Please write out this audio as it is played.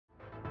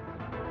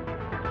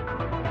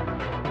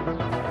Hi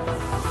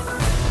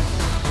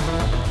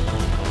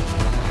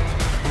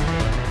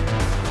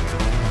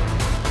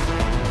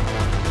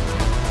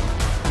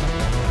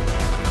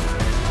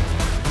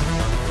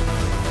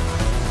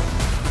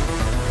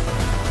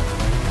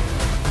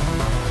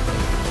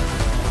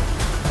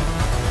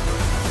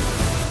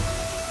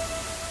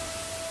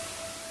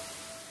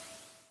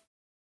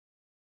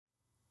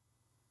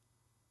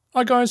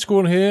guys,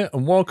 Squirrel here,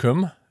 and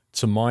welcome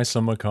to My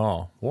Summer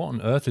Car. What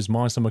on earth is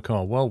My Summer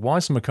Car? Well, My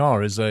Summer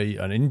Car is an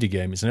indie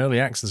game. It's an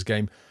early access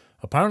game,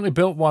 apparently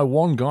built by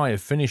one guy, a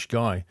Finnish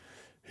guy,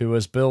 who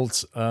has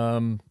built, I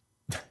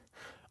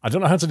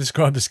don't know how to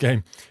describe this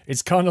game.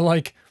 It's kind of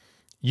like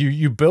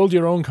you build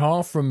your own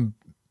car from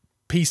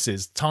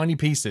pieces, tiny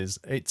pieces.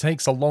 It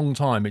takes a long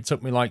time. It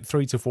took me like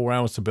 3 to 4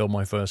 hours to build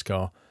my first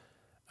car.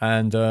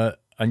 And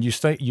you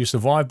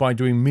survive by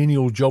doing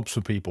menial jobs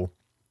for people.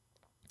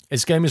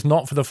 This game is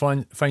not for the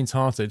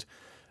faint-hearted,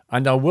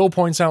 and I will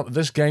point out that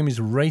this game is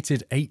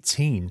rated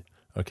 18,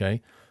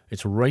 okay?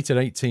 It's rated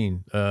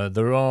 18.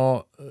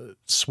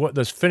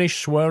 There's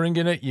Finnish swearing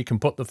in it. You can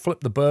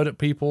flip the bird at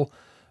people.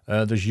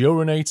 There's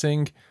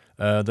urinating.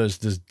 There's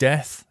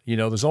death. You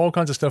know, there's all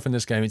kinds of stuff in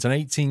this game. It's an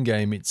 18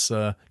 game. It's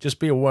just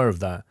be aware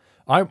of that.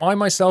 I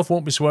myself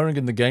won't be swearing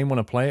in the game when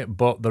I play it,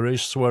 but there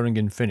is swearing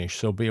in Finnish,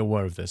 so be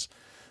aware of this.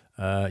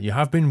 You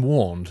have been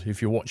warned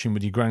if you're watching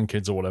with your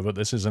grandkids or whatever.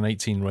 This is an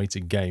 18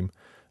 rated game.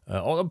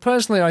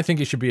 Personally, I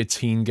think it should be a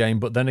teen game,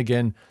 but then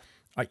again,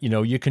 you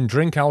know, you can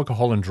drink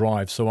alcohol and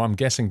drive, so I'm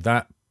guessing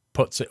that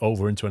puts it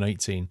over into an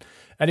 18.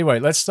 Anyway,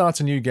 let's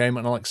start a new game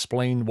and I'll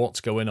explain what's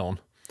going on.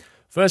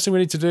 First thing we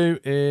need to do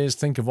is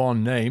think of our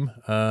name,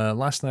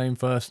 last name,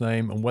 first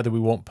name, and whether we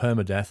want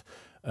permadeath.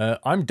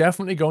 I'm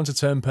definitely going to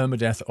turn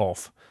permadeath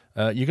off.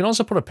 You can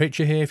also put a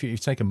picture here. If you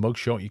take a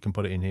mugshot, you can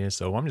put it in here.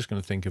 So I'm just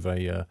going to think of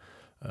a...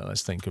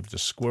 let's think of the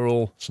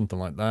squirrel, something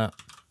like that.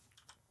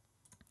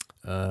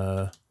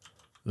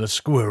 The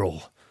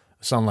squirrel.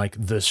 Sound like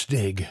the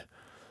Stig.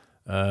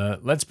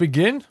 Let's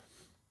begin,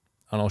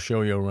 and I'll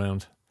show you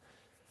around.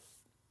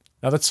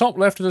 Now, the top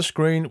left of the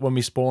screen, when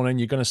we spawn in,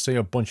 you're going to see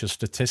a bunch of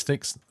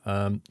statistics,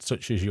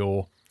 such as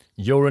your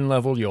urine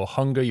level, your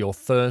hunger, your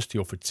thirst,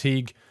 your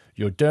fatigue,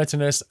 your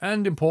dirtiness,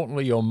 and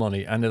importantly, your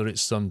money, and that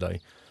it's Sunday.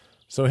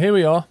 So here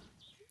we are.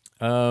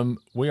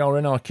 We are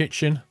in our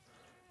kitchen.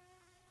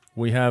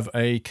 We have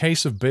a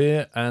case of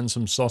beer and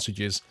some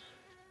sausages.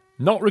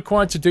 Not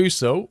required to do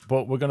so,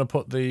 but we're going to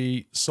put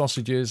the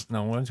sausages...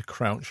 Now, we're going to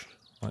crouch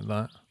like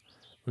that.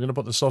 We're going to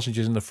put the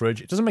sausages in the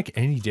fridge. It doesn't make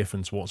any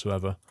difference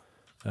whatsoever.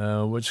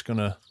 We're just going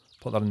to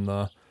put that in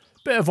there.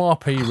 Bit of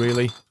RP,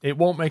 really. It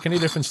won't make any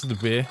difference to the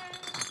beer.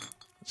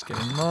 Let's get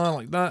in there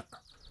like that.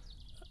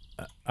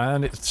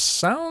 And it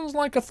sounds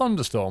like a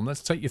thunderstorm.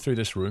 Let's take you through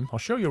this room. I'll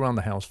show you around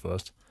the house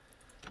first.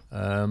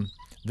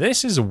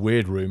 This is a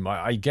weird room.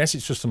 I guess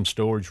it's just some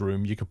storage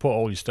room. You can put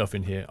all your stuff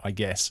in here, I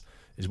guess,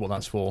 is what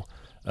that's for.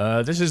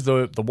 This is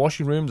the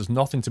washing room. There's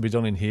nothing to be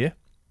done in here.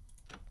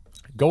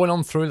 Going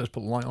on through, let's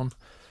put the light on.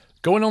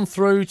 Going on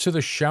through to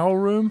the shower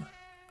room.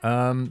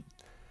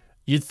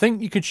 You'd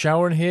think you could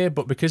shower in here,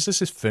 but because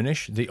this is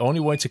Finnish, the only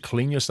way to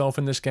clean yourself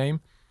in this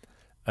game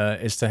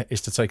is to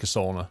take a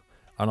sauna.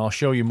 And I'll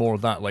show you more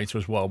of that later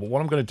as well. But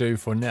what I'm going to do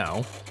for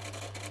now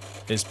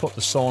is put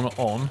the sauna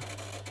on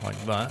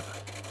like that.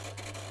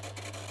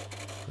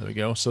 There we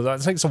go. So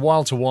that takes a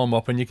while to warm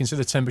up, and you can see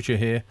the temperature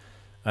here.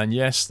 And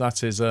yes,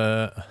 that is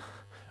a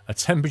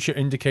temperature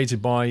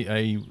indicated by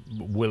a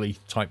willy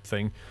type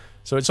thing.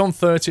 So it's on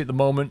 30 at the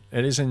moment.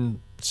 It is in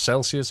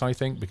Celsius, I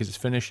think, because it's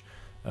Finnish.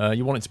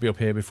 You want it to be up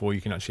here before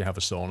you can actually have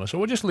a sauna. So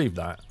we'll just leave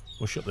that.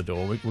 We'll shut the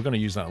door. We're going to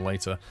use that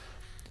later.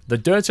 The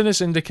dirtiness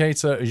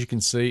indicator, as you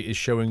can see, is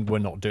showing we're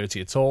not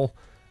dirty at all.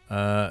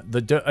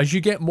 As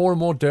you get more and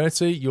more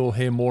dirty, you'll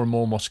hear more and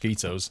more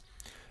mosquitoes.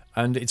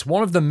 And it's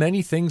one of the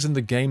many things in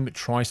the game that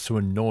tries to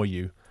annoy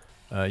you.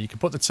 You can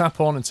put the tap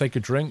on and take a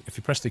drink. If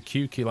you press the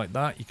Q key like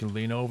that, you can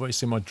lean over. You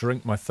see my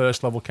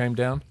thirst level came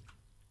down.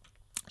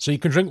 So you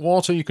can drink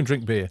water, you can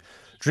drink beer.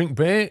 Drink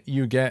beer,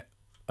 you get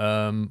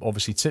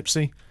obviously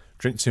tipsy.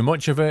 Drink too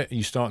much of it,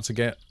 you start to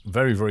get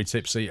very, very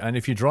tipsy. And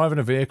if you're driving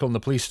a vehicle and the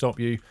police stop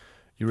you,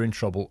 you're in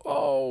trouble.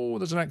 Oh,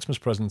 there's an Xmas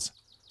present.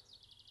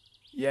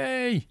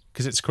 Yay!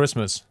 Because it's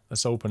Christmas.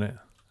 Let's open it.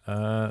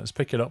 Let's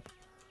pick it up.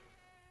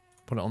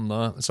 Put it on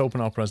there. Let's open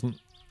our present,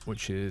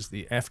 which is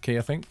the F key,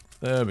 I think.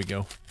 There we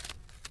go.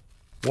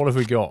 What have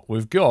we got?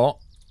 We've got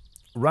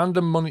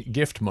random money,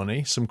 gift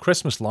money, some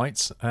Christmas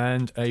lights,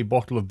 and a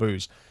bottle of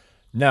booze.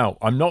 Now,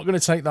 I'm not going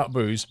to take that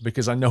booze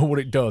because I know what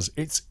it does.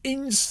 It's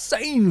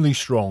insanely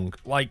strong.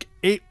 Like,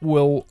 it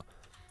will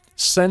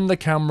send the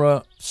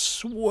camera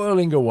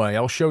swirling away.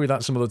 I'll show you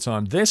that some other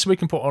time. This we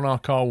can put on our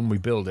car when we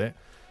build it.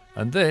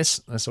 And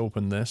this, let's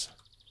open this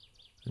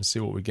and see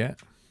what we get.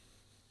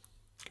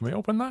 Can we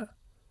open that?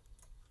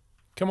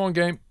 Come on,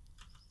 game.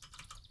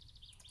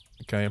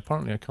 Okay,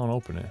 apparently I can't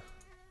open it.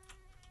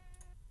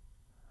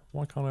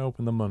 Why can't I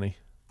open the money?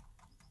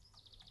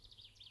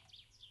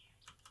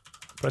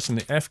 Pressing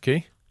the F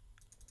key.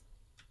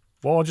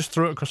 Whoa, I just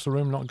threw it across the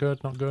room. Not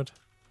good, not good.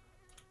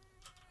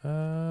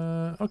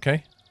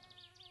 Okay.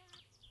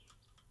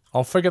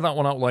 I'll figure that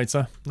one out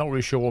later. Not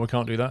really sure why we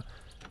can't do that.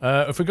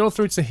 If we go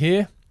through to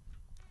here,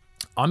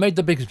 I made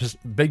the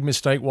big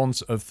mistake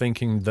once of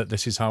thinking that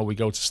this is how we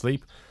go to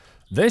sleep.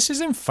 This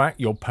is in fact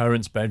your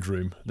parents'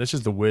 bedroom. This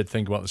is the weird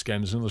thing about this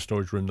game. There's another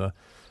storage room there.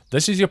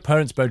 This is your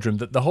parents' bedroom.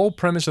 The whole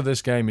premise of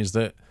this game is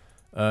that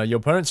your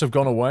parents have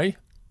gone away,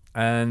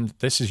 and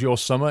this is your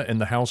summer in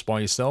the house by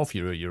yourself.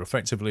 You're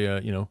effectively,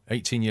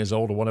 18 years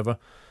old or whatever,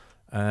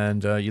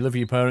 and you live with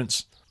your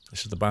parents.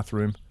 This is the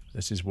bathroom.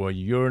 This is where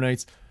you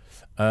urinate.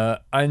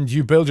 And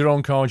you build your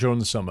own car during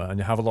the summer, and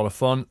you have a lot of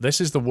fun. This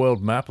is the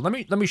world map. Let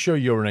me show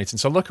you urinating.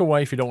 So look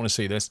away if you don't want to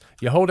see this.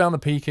 You hold down the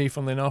P key,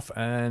 funnily enough,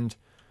 and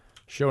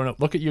showing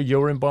up. Look at your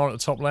urine bar at the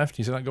top left.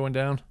 You see that going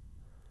down?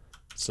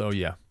 So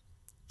yeah.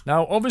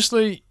 Now,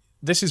 obviously,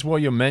 this is where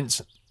you're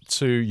meant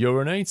to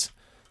urinate,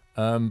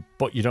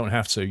 but you don't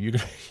have to.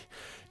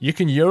 You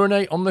can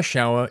urinate on the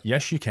shower.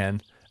 Yes, you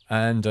can,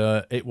 and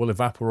it will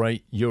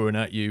evaporate urine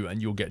at you,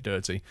 and you'll get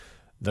dirty.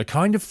 The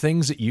kind of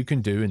things that you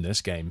can do in this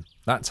game.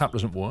 That tap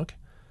doesn't work.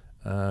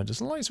 Does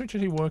the light switch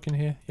actually work in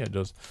here? Yeah, it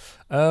does.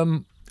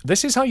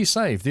 This is how you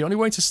save. The only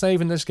way to save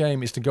in this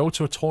game is to go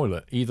to a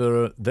toilet.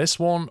 Either this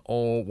one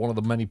or one of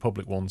the many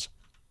public ones.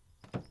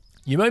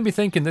 You may be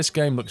thinking this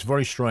game looks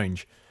very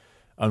strange.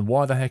 And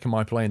why the heck am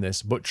I playing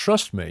this? But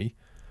trust me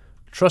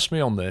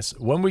on this.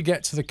 When we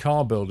get to the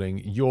car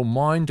building, your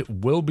mind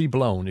will be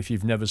blown if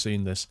you've never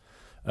seen this.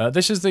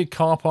 This is the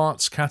car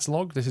parts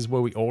catalogue. This is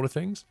where we order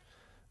things.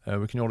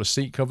 We can order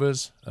seat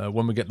covers.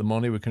 When we get the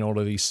money, we can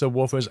order these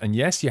subwoofers. And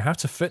yes, you have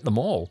to fit them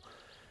all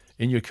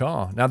in your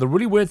car. Now, the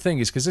really weird thing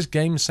is, because this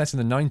game's set in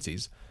the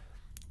 90s,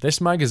 this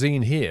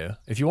magazine here,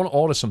 if you want to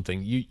order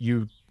something,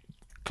 you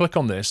click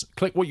on this,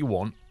 click what you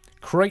want,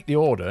 create the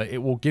order.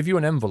 It will give you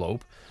an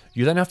envelope.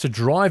 You then have to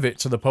drive it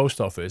to the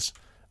post office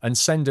and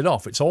send it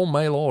off. It's all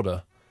mail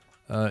order.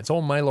 It's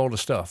all mail order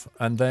stuff.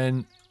 And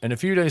then in a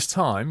few days'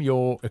 time,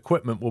 your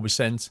equipment will be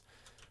sent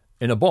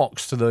in a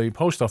box to the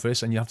post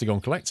office, and you have to go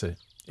and collect it.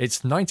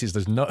 It's 90s.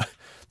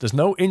 There's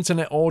no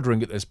internet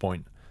ordering at this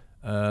point.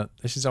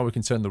 This is how we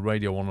can turn the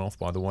radio on and off,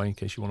 by the way, in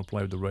case you want to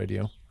play with the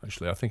radio.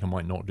 Actually, I think I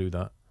might not do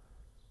that.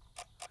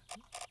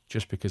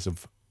 Just because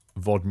of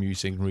VOD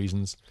music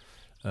reasons.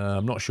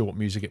 I'm not sure what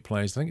music it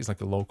plays. I think it's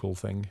like a local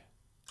thing.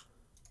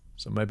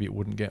 So maybe it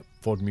wouldn't get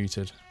VOD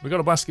muted. We got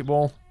a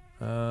basketball.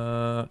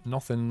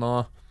 Nothing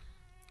there.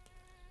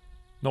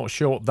 Not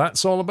sure what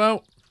that's all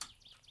about.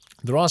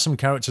 There are some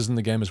characters in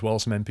the game as well,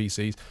 some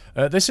NPCs.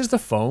 This is the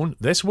phone.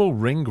 This will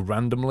ring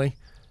randomly,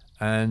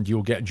 and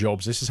you'll get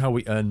jobs. This is how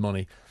we earn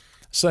money.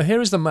 So here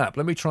is the map.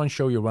 Let me try and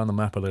show you around the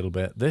map a little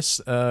bit. This,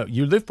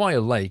 you live by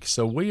a lake,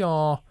 so we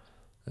are...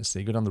 Let's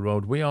see, go down the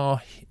road. We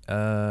are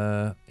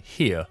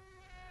here.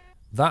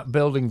 That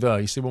building there,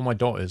 you see where my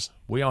dot is?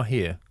 We are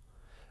here.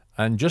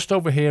 And just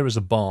over here is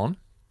a barn.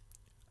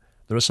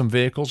 There are some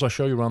vehicles. I'll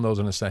show you around those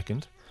in a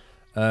second.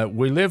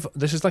 We live,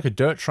 this is like a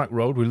dirt track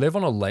road. We live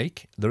on a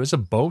lake. There is a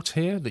boat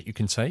here that you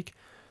can take.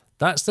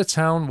 That's the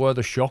town where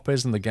the shop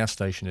is and the gas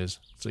station is.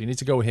 So you need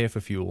to go here for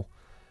fuel.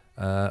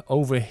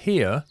 Over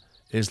here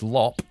is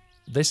Lop.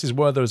 This is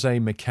where there's a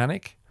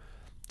mechanic.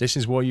 This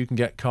is where you can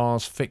get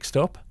cars fixed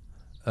up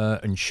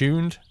and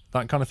tuned,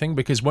 that kind of thing.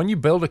 Because when you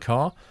build a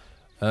car,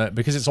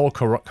 because it's all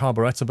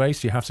carburetor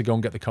based, you have to go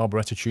and get the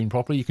carburetor tuned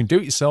properly. You can do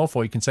it yourself,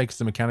 or you can take it to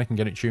the mechanic and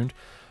get it tuned.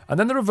 And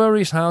then there are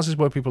various houses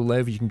where people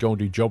live. You can go and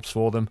do jobs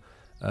for them.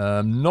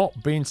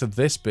 Not been to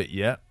this bit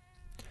yet,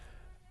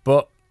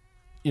 but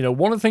you know,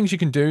 one of the things you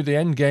can do, the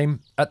end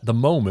game at the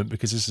moment,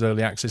 because this is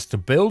early access, to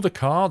build a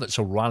car that's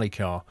a rally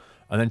car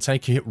and then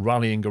take it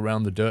rallying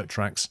around the dirt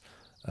tracks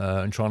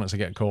and try not to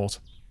get caught.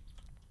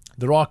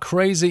 There are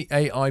crazy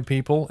AI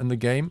people in the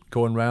game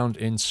going around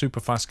in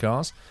super fast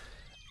cars,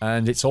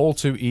 and it's all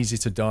too easy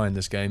to die in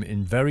this game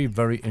in very,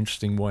 very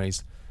interesting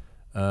ways.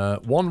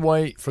 One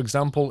way, for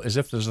example, is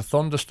if there's a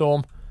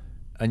thunderstorm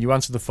and you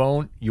answer the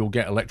phone, you'll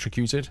get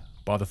electrocuted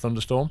by the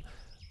thunderstorm.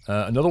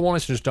 Another one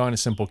is to just die in a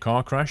simple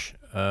car crash,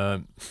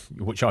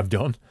 which I've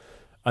done.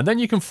 And then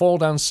you can fall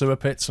down sewer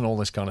pits and all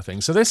this kind of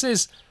thing. So this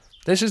is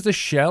the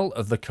shell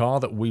of the car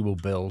that we will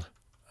build.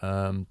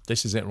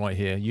 This is it right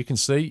here. You can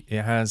see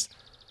it has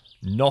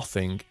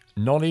nothing,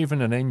 not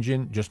even an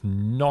engine, just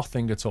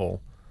nothing at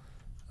all.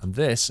 And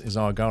this is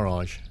our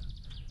garage.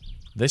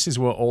 This is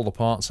where all the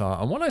parts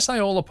are. And when I say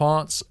all the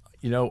parts,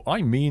 you know,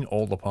 I mean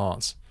all the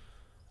parts.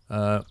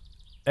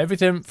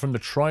 Everything from the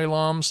trail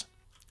arms,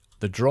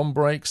 the drum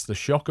brakes, the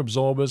shock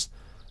absorbers,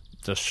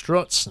 the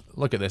struts,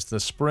 look at this, the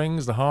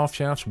springs, the half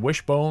shafts,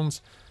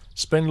 wishbones,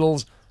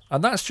 spindles,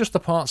 and that's just the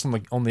parts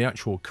on the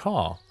actual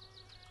car,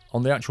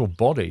 on the actual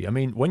body. I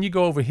mean, when you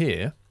go over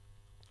here,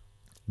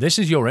 this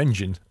is your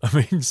engine.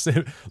 I mean,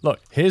 so,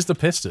 look, here's the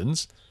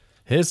pistons,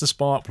 here's the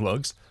spark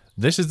plugs,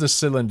 this is the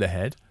cylinder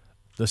head,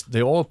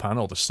 the oil pan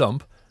or the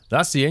sump,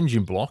 that's the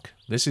engine block.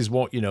 This is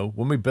what, you know,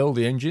 when we build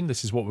the engine,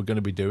 this is what we're going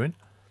to be doing.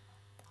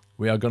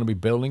 We are going to be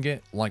building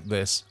it like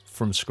this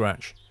from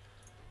scratch.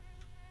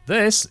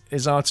 This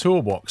is our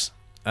toolbox,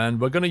 and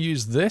we're going to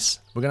use this.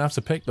 We're going to have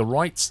to pick the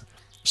right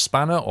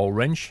spanner or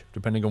wrench,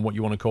 depending on what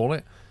you want to call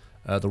it.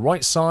 The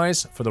right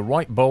size for the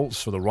right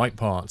bolts for the right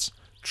parts.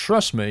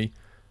 trust me,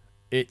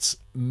 it's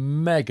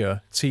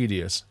mega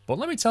tedious. But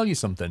let me tell you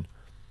something.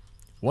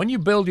 When you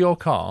build your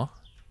car,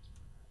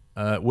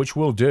 which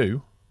we'll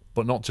do,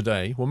 but not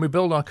today, when we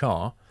build our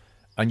car,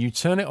 and you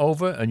turn it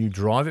over and you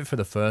drive it for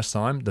the first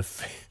time,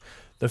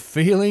 the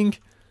feeling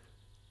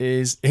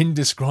is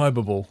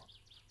indescribable.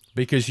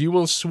 Because you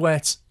will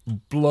sweat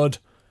blood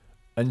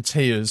and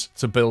tears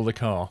to build a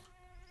car.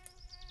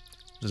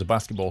 There's a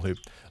basketball hoop.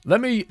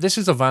 This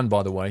is a van,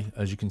 by the way,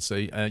 as you can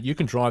see. You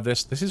can drive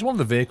this. This is one of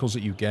the vehicles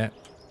that you get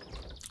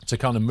to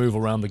kind of move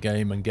around the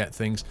game and get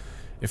things.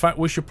 In fact,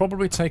 we should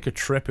probably take a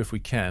trip if we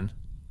can.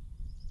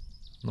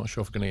 I'm not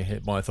sure if we're going to get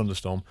hit by a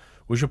thunderstorm.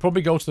 We should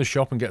probably go to the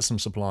shop and get some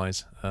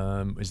supplies,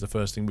 is the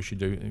first thing we should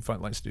do. In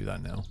fact, let's do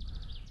that now.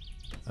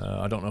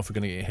 I don't know if we're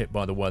going to get hit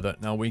by the weather.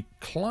 Now, we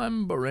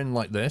clamber in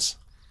like this.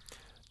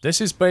 This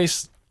is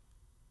based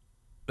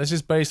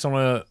on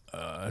a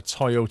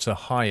Toyota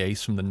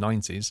Hiace from the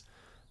 90s.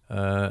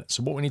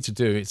 So what we need to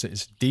do,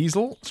 it's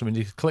diesel, so we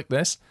need to click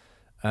this,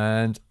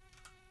 and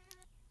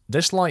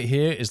this light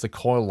here is the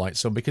coil light.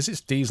 So because it's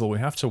diesel, we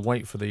have to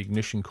wait for the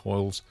ignition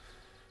coils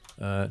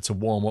to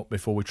warm up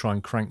before we try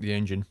and crank the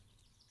engine.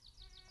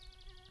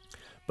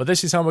 But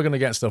this is how we're going to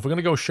get stuff. We're going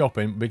to go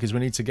shopping because we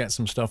need to get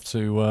some stuff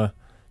to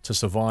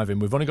survive in.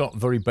 We've only got a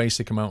very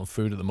basic amount of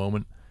food at the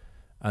moment,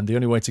 and the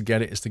only way to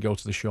get it is to go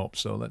to the shop.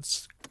 So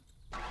let's...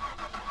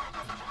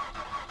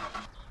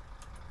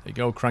 There you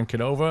go, crank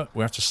it over.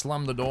 We have to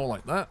slam the door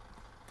like that.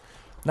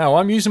 Now,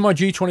 I'm using my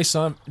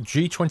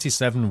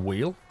G27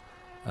 wheel.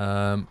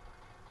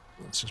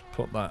 Let's just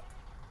put that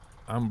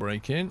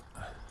handbrake in.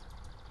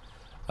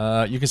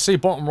 You can see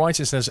bottom right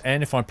it says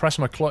N. If I press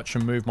my clutch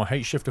and move my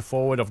H shifter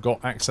forward, I've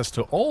got access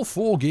to all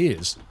 4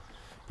 gears.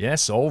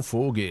 Yes, all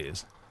 4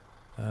 gears.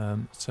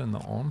 Let's turn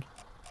that on.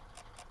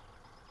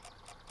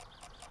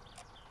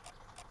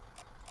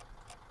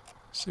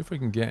 See if we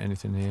can get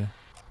anything here.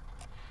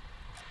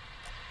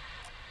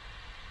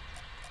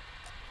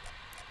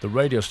 The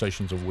radio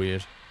stations are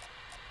weird.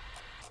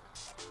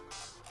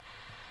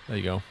 There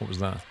you go. What was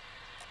that?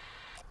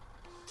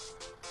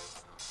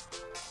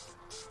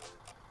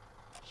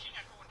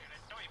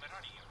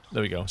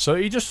 There we go. So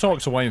he just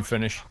talks away and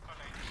finish.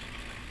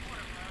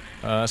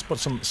 Let's put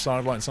some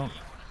side lights on. You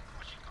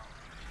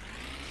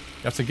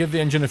have to give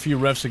the engine a few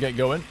revs to get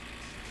going.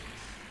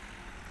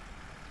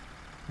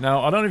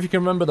 Now, I don't know if you can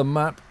remember the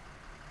map.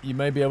 You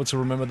may be able to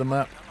remember the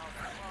map.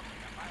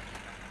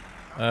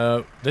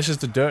 This is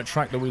the dirt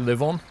track that we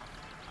live on.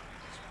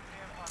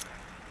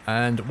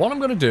 And what I'm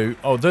going to do...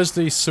 Oh, there's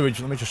the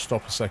sewage. Let me just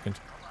stop a second.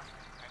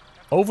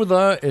 Over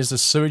there is the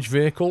sewage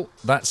vehicle.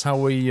 That's how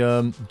we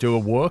do a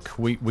work.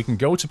 We can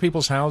go to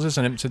people's houses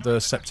and empty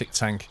the septic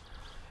tank.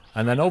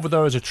 And then over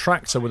there is a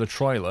tractor with a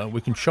trailer.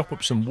 We can chop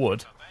up some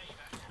wood.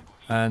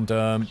 And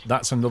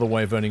that's another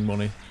way of earning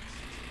money.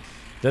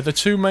 They're the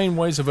 2 main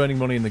ways of earning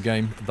money in the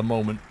game at the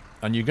moment.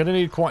 And you're going to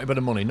need quite a bit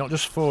of money. Not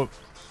just for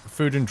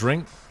food and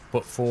drink,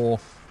 but for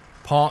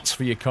parts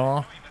for your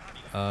car.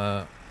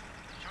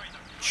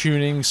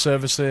 Tuning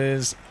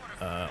services.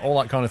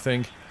 All that kind of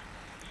thing.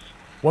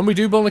 When we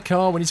do build a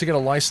car, we need to get a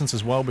license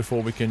as well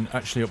before we can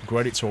actually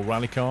upgrade it to a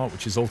rally car,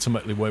 which is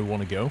ultimately where we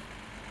want to go.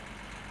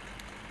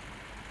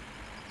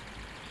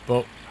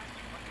 But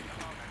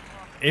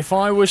if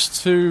I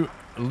was to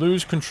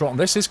lose control...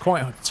 This is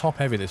quite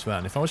top-heavy, this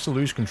van. If I was to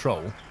lose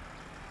control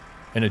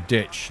in a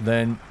ditch,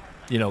 then,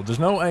 you know, there's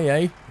no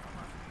AA,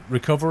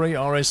 recovery,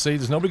 RSC.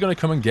 There's nobody going to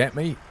come and get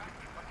me.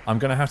 I'm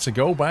going to have to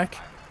go back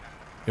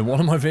in one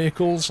of my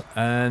vehicles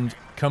and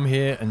come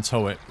here and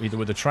tow it, either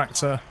with a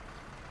tractor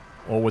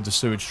or with the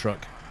sewage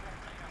truck.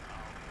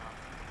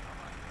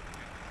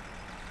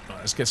 Right,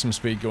 let's get some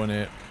speed going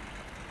here.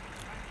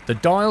 The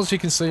dials, you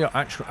can see, are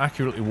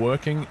accurately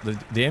working.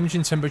 The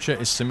engine temperature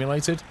is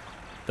simulated.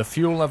 The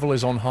fuel level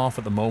is on half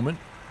at the moment.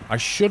 I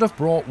should have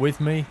brought with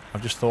me,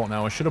 I've just thought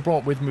now, I should have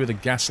brought with me the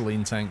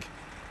gasoline tank.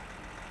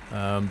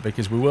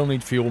 Because we will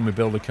need fuel when we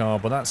build a car,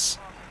 but that's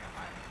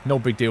no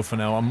big deal for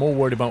now. I'm more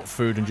worried about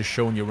food and just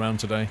showing you around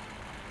today.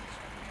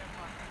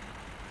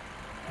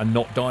 And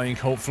not dying,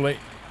 hopefully.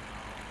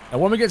 And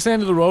when we get to the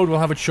end of the road, we'll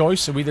have a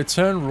choice. So we either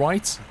turn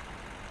right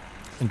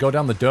and go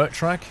down the dirt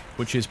track,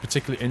 which is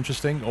particularly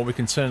interesting, or we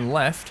can turn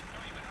left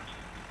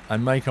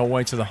and make our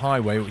way to the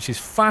highway, which is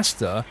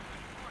faster,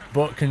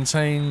 but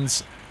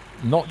contains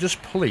not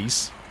just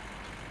police,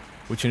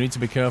 which you need to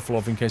be careful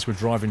of in case we're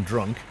driving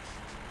drunk,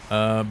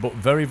 but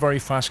very, very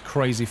fast,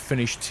 crazy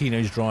Finnish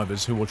teenage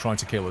drivers who will try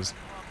to kill us.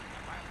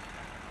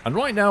 And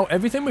right now,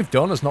 everything we've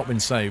done has not been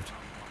saved.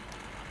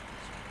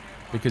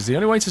 Because the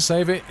only way to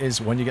save it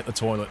is when you get the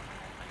toilet.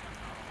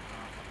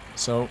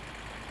 So,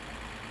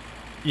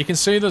 you can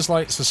see there's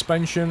like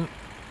suspension,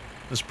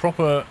 there's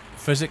proper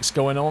physics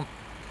going on.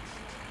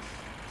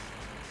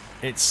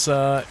 It's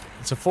a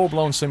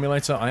full-blown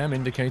simulator, I am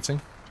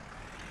indicating.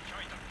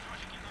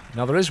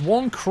 Now there is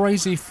one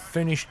crazy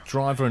Finnish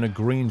driver in a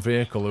green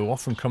vehicle who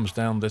often comes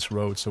down this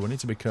road, so we need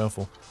to be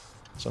careful.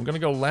 So I'm going to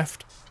go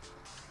left.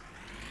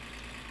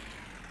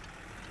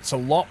 It's a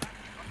lop.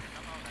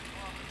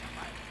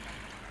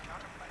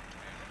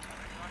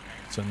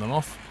 Turn that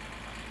off.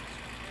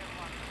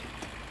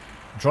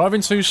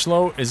 Driving too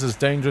slow is as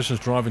dangerous as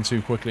driving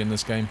too quickly in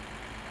this game.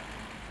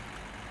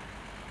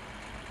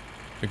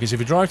 Because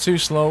if you drive too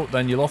slow,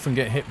 then you'll often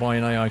get hit by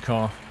an AI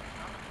car.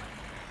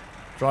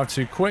 Drive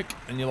too quick,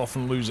 and you'll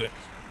often lose it.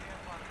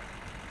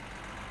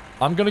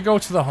 I'm going to go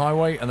to the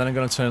highway, and then I'm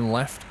going to turn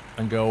left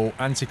and go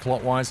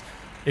anti-clockwise.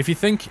 If you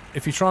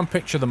try and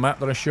picture the map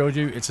that I showed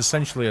you, it's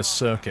essentially a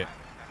circuit.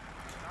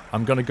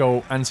 I'm going to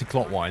go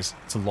anti-clockwise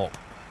to Lop.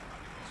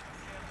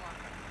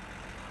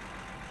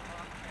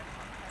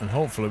 And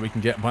hopefully we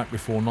can get back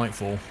before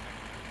nightfall.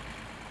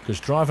 Because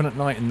driving at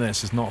night in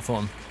this is not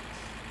fun.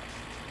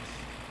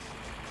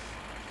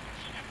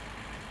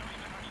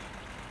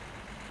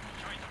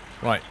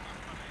 Right.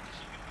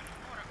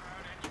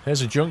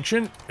 Here's a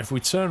junction. If we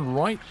turn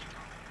right,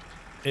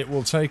 it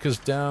will take us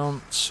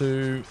down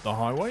to the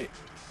highway.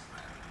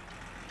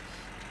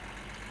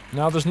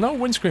 Now, there's no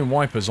windscreen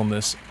wipers on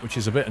this, which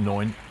is a bit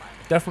annoying.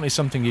 Definitely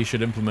something you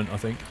should implement, I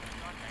think.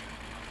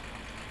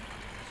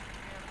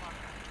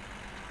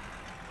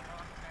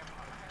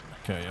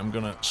 Okay, I'm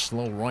gonna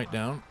slow right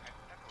down.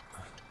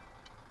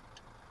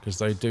 Because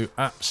they do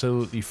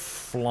absolutely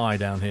fly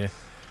down here.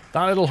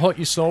 That little hut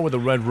you saw with the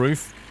red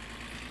roof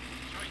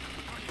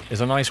is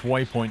a nice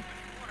waypoint.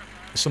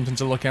 It's something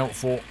to look out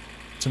for,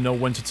 to know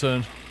when to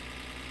turn.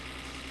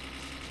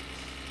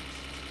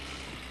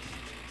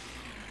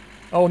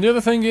 Oh, and the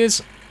other thing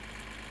is,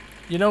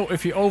 you know,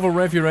 if you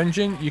over-rev your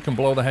engine, you can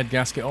blow the head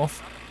gasket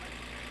off.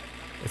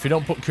 If you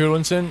don't put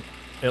coolant in,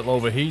 it'll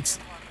overheat,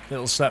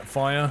 it'll set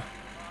fire.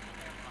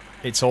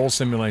 It's all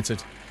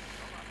simulated.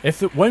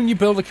 When you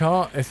build a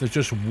car, if there's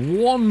just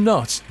one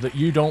nut that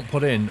you don't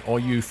put in, or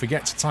you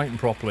forget to tighten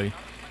properly,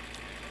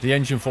 the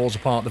engine falls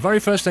apart. The very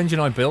first engine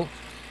I built,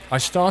 I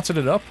started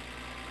it up,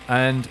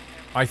 and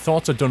I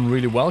thought I'd done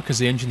really well because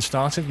the engine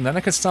started, and then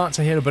I could start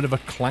to hear a bit of a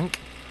clank.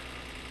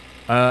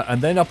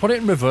 And then I put it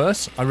in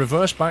reverse. I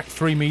reversed back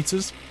 3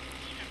 meters,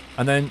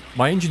 and then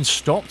my engine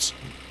stopped,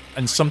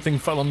 and something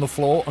fell on the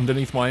floor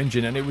underneath my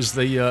engine, and it was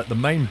the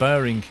main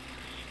bearing.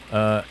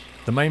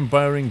 The main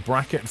bearing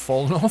bracket had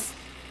fallen off.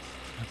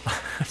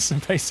 So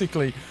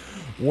basically,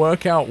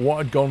 work out what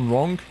had gone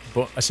wrong,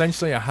 but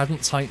essentially I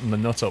hadn't tightened the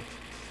nut up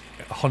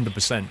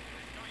 100%,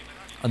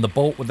 and the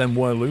bolt would then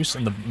wear loose,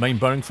 and the main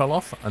bearing fell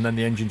off, and then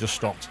the engine just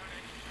stopped.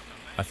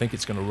 I think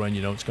it's going to rain.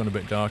 You know, it's gone a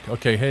bit dark.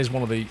 Okay, here's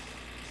one of the.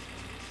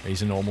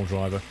 He's a normal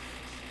driver.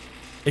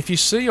 If you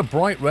see a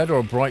bright red or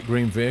a bright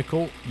green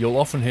vehicle, you'll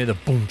often hear the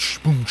boonch,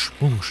 boonch,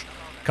 boonch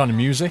kind of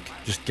music.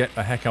 Just get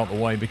the heck out of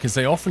the way, because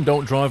they often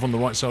don't drive on the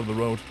right side of the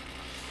road.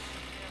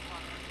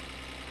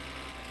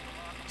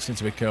 Just need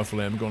to be careful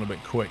here. I'm going a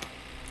bit quick.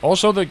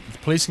 Also, the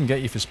police can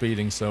get you for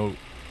speeding, so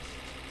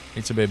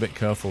need to be a bit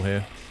careful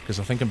here,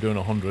 because I think I'm doing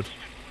 100.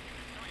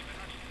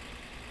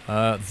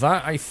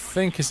 That, I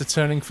think, is the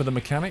turning for the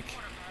mechanic.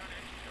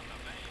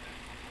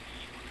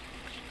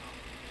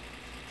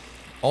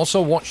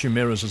 Also, watch your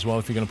mirrors as well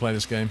if you're going to play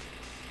this game.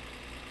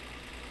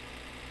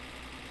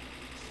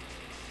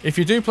 If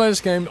you do play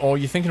this game, or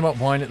you're thinking about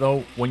buying it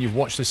though, when you've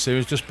watched this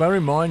series, just bear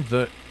in mind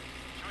that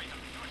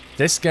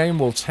this game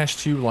will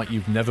test you like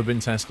you've never been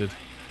tested.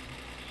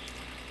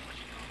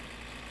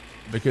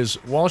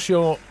 Because whilst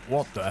you're...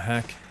 What the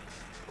heck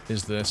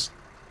is this?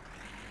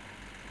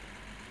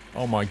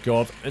 Oh my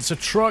god, it's a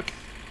truck!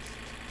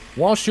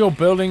 Whilst you're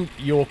building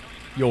your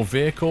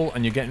vehicle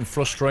and you're getting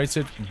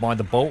frustrated by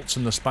the bolts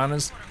and the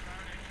spanners,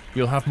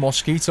 you'll have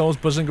mosquitoes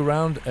buzzing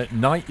around. At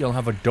night, you'll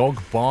have a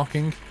dog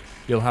barking.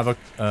 You'll have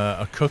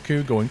a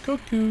cuckoo going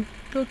cuckoo,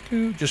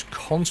 cuckoo, just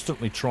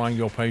constantly trying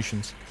your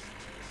patience.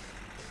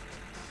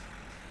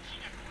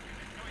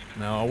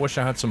 Now, I wish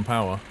I had some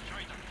power.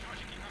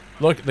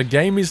 Look, the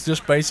game is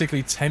just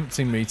basically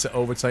tempting me to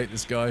overtake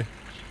this guy.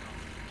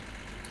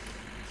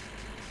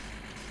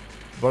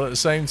 But at the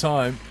same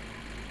time,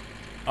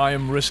 I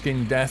am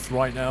risking death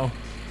right now.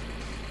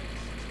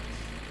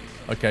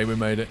 Okay, we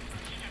made it.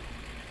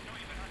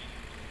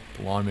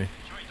 Blimey.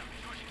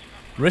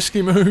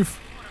 Risky move.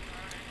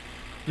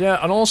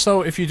 Yeah, and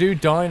also, if you do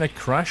die in a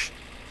crash,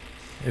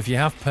 if you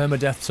have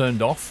permadeath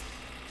turned off,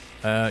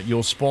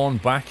 you'll spawn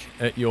back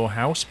at your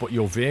house, but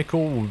your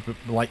vehicle would be,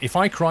 like, if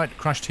I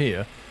crashed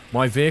here,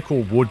 my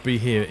vehicle would be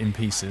here in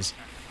pieces.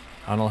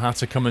 And I'll have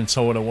to come and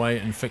tow it away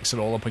and fix it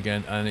all up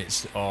again, and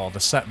it's... Oh, the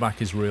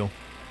setback is real.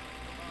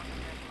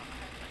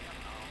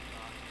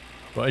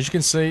 But as you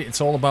can see, it's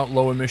all about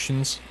low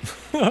emissions.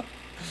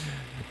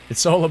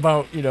 It's all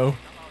about, you know...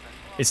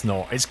 It's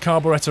not. It's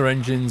carburetor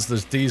engines,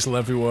 there's diesel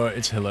everywhere.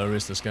 It's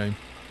hilarious, this game.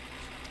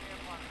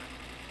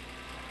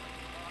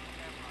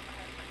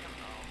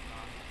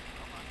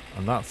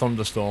 And that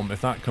thunderstorm,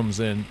 if that comes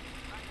in,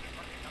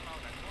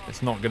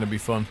 it's not going to be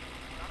fun.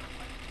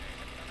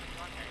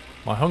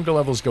 My hunger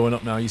level's going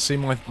up now. You see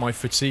my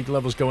fatigue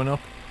level's going up.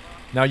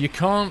 Now you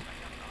can't,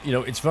 you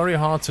know, it's very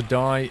hard to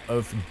die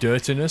of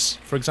dirtiness,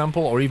 for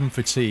example, or even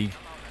fatigue.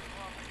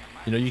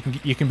 You know,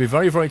 you can be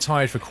very, very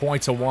tired for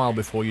quite a while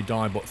before you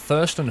die, but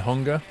thirst and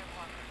hunger,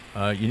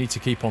 you need to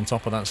keep on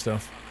top of that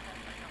stuff.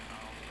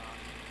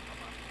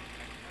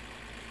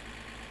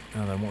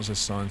 Now then, what does this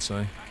sign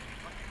say?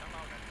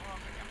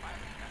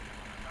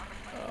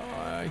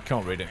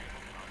 can't read it.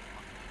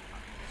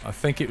 I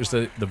think it was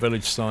the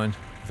village sign.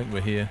 I think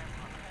we're here.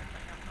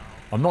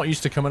 I'm not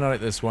used to coming at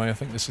it this way. I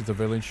think this is the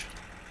village.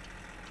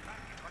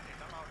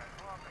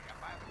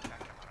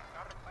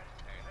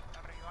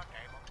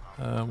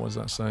 What does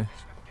that say?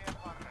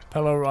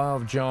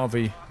 Pelarav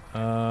Jarvi.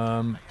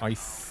 I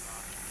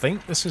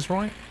think this is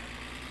right.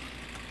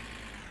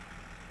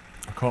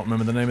 I can't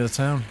remember the name of the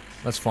town.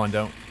 Let's find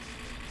out.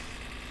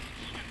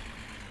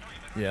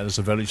 Yeah, there's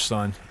a village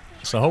sign.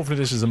 So hopefully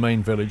this is the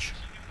main village.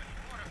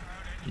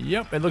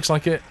 Yep, it looks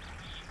like it.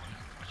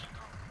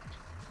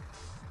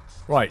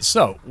 Right,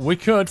 so we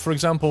could, for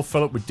example,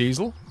 fill up with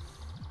diesel.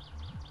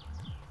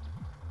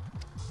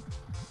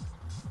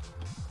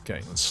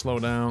 Okay, let's slow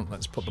down.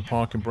 Let's put the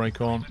parking brake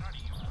on.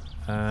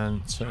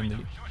 And turn the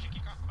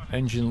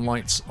engine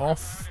lights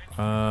off.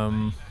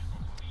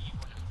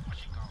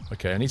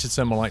 Okay, I need to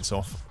turn my lights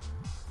off.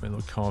 My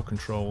little car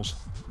controls.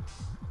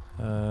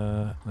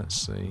 Let's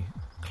see.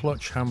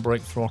 Clutch,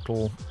 handbrake,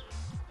 throttle.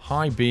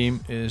 High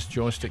beam is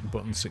joystick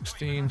button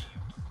 16.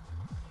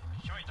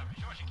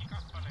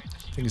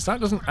 Thing is, that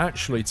doesn't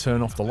actually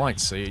turn off the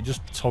lights, see? It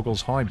just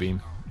toggles high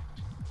beam.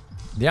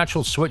 The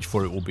actual switch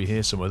for it will be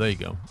here somewhere. There you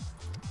go.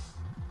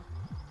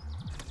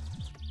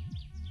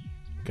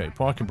 Okay,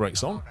 parking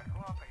brake's on.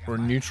 We're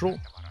in neutral.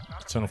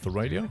 Let's turn off the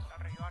radio.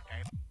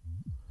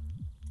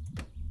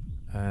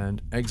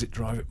 And exit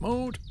drive it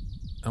mode.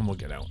 And we'll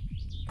get out.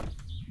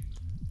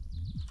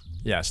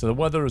 Yeah, so the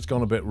weather has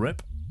gone a bit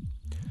rip.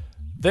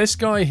 This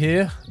guy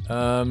here,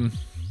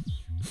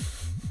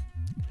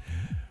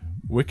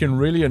 we can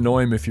really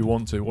annoy him if you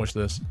want to. Watch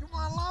this.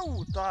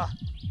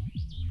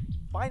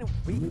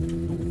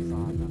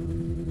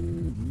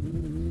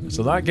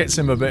 So that gets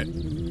him a bit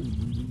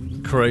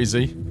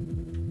crazy.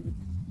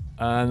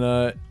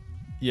 And,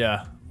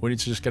 yeah, we need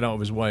to just get out of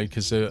his way,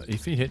 because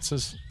if he hits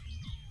us...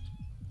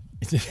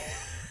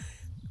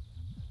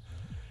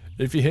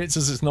 if he hits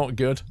us, it's not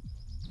good.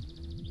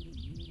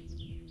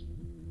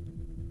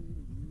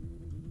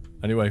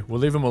 Anyway, we'll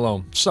leave him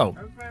alone. So,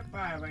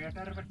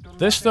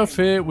 this stuff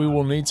here, we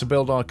will need to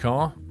build our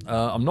car.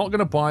 I'm not going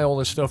to buy all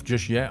this stuff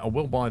just yet. I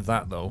will buy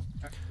that, though.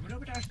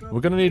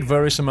 We're going to need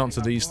various amounts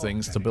of these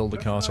things to build the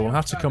car, so we'll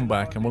have to come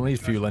back, and we'll need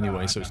fuel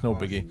anyway, so it's no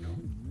biggie.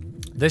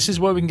 This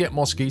is where we can get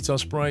mosquito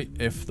spray,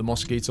 if the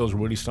mosquitoes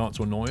really start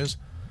to annoy us.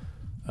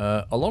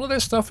 A lot of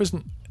this stuff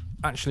isn't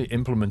actually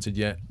implemented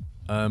yet,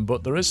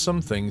 but there is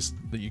some things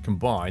that you can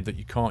buy that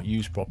you can't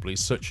use properly,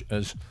 such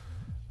as...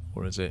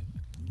 where is it?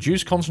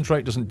 Juice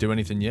concentrate doesn't do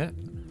anything yet.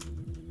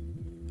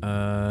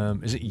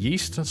 Is it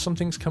yeast?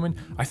 Something's coming.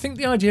 I think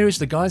the idea is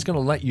the guy's going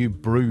to let you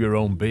brew your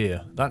own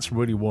beer. That's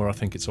really where I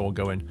think it's all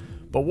going.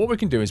 But what we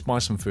can do is buy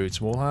some food.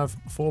 So we'll have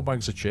 4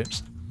 bags of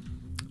chips.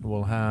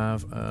 We'll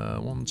have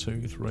 1,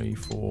 2, 3,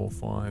 4,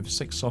 5,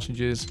 6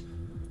 sausages.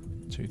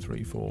 2,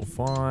 3, 4,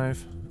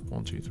 5.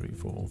 1, 2, 3,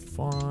 4,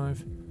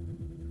 5.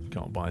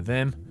 Can't buy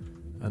them.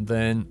 And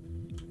then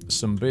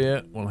some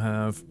beer. We'll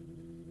have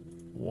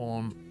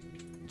 1,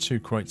 2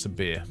 crates of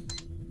beer.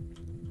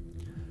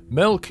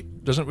 Milk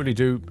doesn't really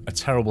do a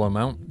terrible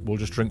amount. We'll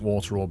just drink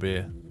water or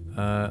beer.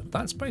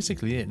 That's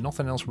basically it.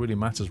 Nothing else really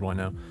matters right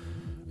now.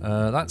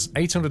 That's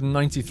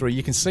 893.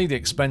 You can see the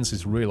expense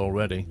is real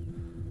already.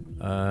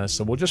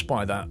 So we'll just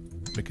buy that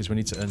because we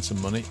need to earn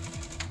some money.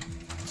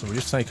 So we'll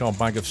just take our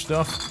bag of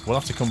stuff. We'll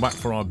have to come back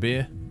for our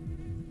beer.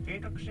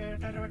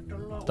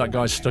 That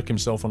guy stuck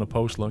himself on a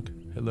post, look.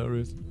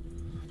 Hilarious.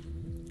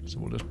 So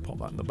we'll just pop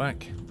that in the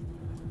back.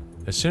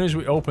 As soon as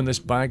we open this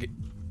bag,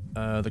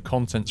 the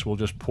contents will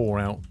just pour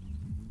out.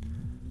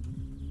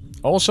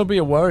 Also be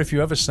aware, if you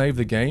ever save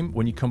the game,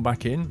 when you come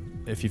back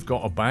in, if you've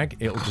got a bag,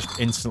 it'll just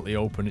instantly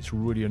open. It's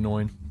really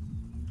annoying.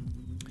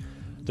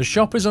 The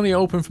shop is only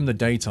open from the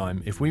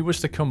daytime. If we was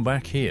to come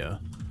back here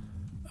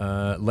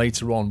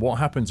later on, what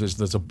happens is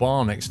there's a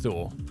bar next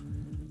door,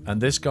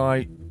 and this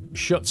guy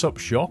shuts up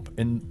shop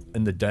in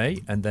the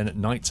day, and then at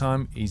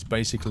nighttime he's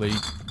basically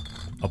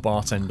a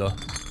bartender.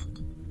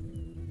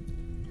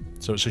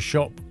 So it's a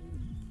shop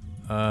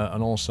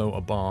and also a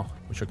bar,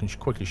 which I can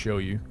quickly show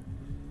you.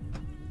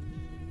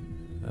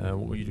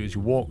 What you do is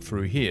you walk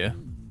through here.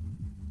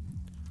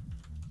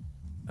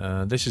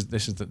 This is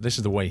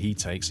the way he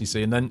takes, you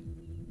see, and then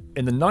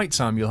in the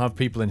nighttime you'll have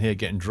people in here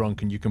getting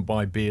drunk, and you can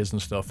buy beers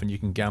and stuff, and you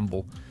can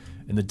gamble.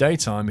 In the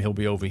daytime he'll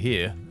be over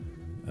here,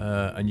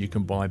 and you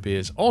can buy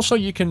beers. Also,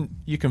 you can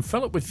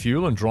fill up with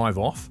fuel and drive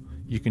off.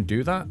 You can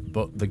do that,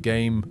 but the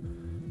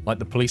game, like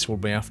the police will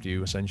be after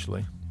you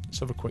essentially. Let's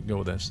have a quick go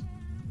with this.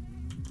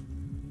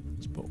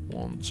 Let's put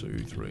 1, 2,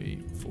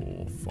 3,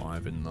 4,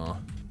 5 in there.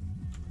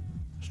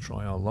 Let's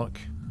try our luck.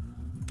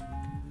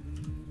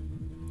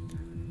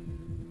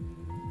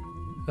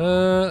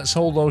 Let's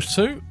hold those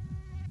 2.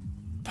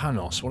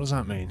 Panos, what does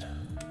that mean?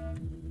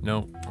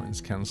 No,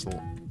 let's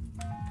cancel.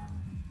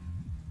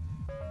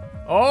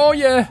 Oh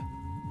yeah!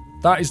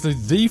 That is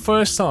the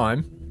first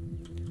time.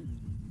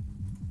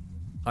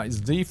 That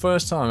is the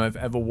first time I've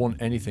ever won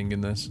anything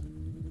in this.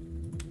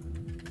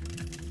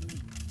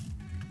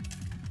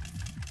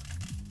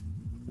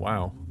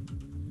 Wow.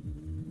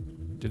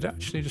 Did I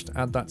actually just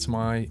add that to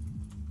my...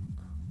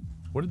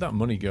 Where did that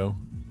money go?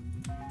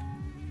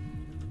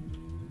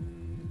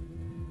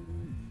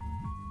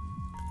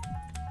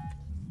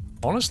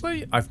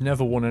 Honestly, I've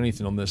never won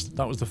anything on this.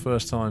 That was the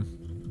first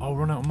time. Oh,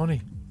 run out of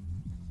money.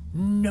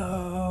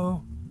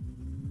 No.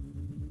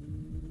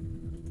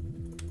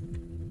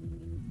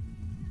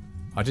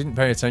 I didn't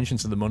pay attention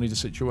to the money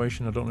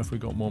situation. I don't know if we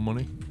got more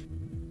money.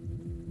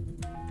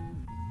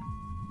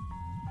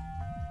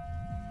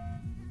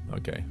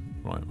 Okay,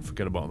 right,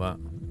 forget about that.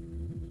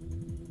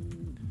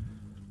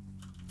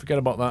 Forget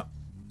about that.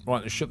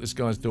 Right, let's shut this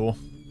guy's door.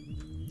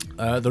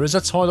 There is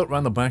a toilet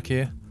around the back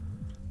here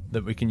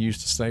that we can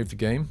use to save the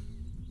game.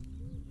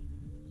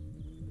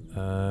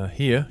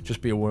 Here,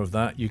 just be aware of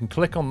that. You can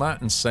click on that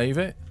and save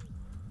it,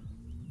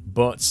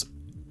 but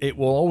it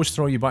will always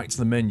throw you back to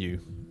the menu.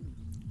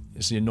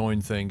 It's the annoying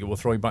thing. It will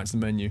throw you back to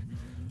the menu.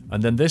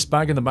 And then this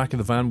bag in the back of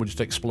the van will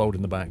just explode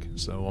in the back.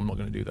 So I'm not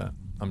going to do that.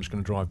 I'm just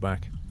going to drive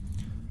back.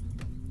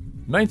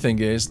 Main thing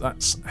is,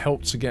 that's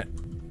helped to get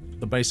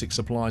the basic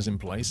supplies in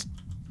place.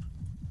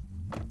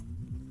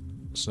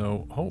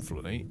 So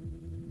hopefully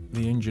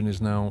the engine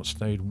is now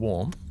stayed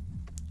warm.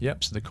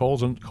 Yep, so the coal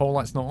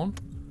light's not on.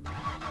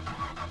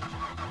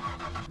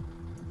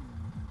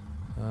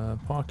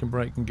 Parking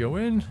brake can go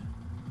in.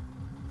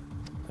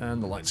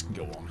 And the lights can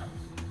go on.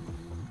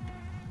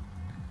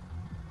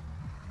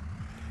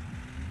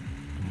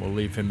 And we'll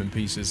leave him in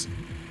pieces.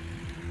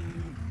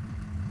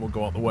 We'll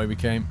go out the way we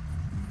came.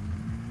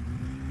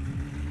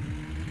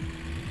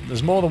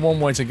 There's more than one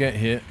way to get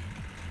here.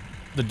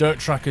 The dirt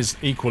track is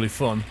equally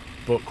fun,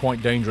 but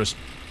quite dangerous.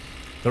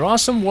 There are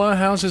some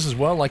warehouses as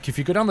well. Like, if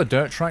you go down the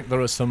dirt track,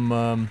 there are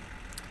some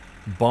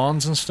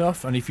barns and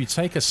stuff. And if you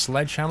take a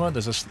sledgehammer,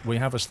 we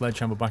have a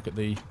sledgehammer back at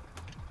the...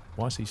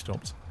 Why is he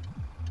stopped?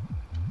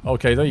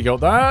 Okay, there you go.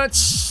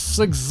 That's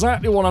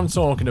exactly what I'm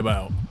talking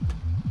about.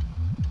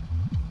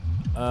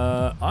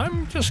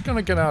 I'm just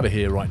gonna get out of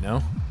here right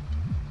now.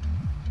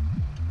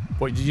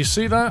 Wait, did you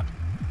see that?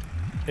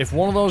 If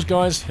one of those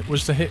guys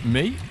was to hit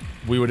me,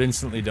 we would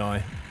instantly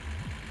die.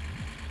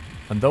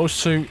 And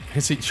those two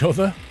hit each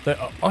other? They're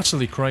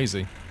utterly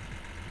crazy.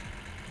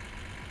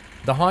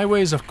 The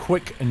highway is a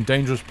quick and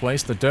dangerous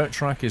place. The dirt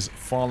track is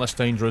far less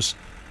dangerous,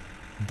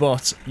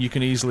 but you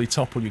can easily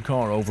topple your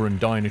car over and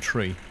die in a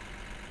tree.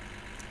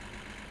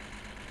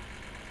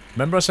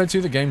 Remember I said to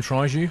you the game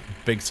tries you?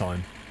 Big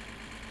time.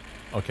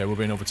 Okay, we're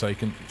being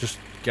overtaken. Just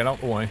get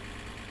out the way.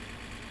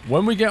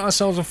 When we get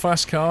ourselves a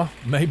fast car,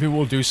 maybe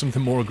we'll do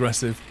something more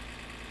aggressive.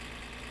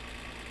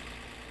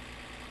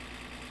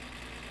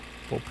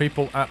 But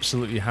people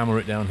absolutely hammer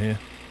it down here.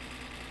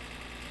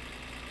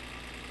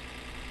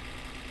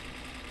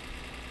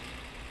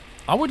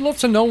 I would love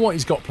to know what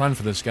he's got planned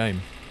for this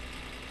game.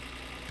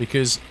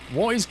 Because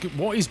what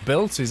he's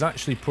built is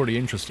actually pretty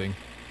interesting.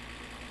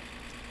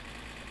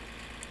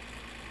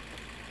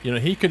 You know,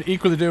 he could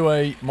equally do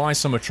a My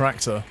Summer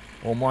Tractor,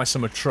 or My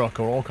Summer Truck,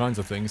 or all kinds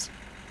of things.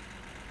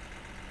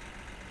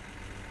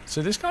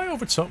 So this guy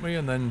overtook me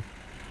and then...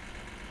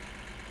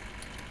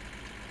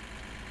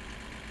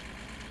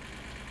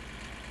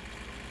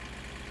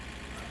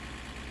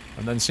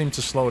 And then seemed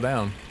to slow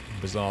down,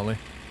 bizarrely.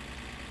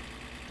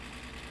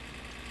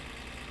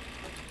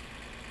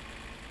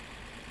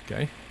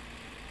 Okay.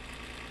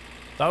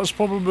 That was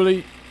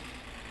probably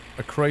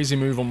a crazy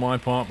move on my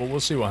part, but we'll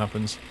see what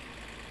happens.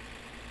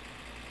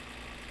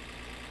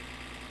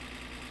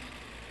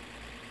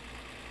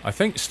 I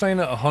think staying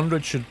at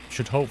 100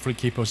 should hopefully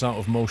keep us out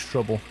of most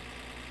trouble.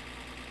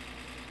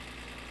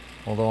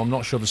 Although I'm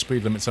not sure the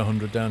speed limit's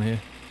 100 down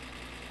here.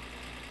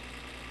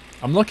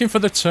 I'm looking for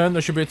the turn.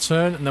 There should be a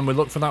turn, and then we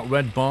look for that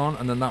red barn,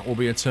 and then that will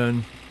be a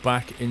turn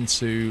back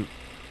into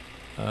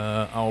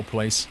our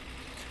place.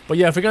 But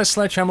yeah, if we get a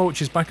sledgehammer,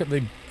 which is back at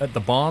the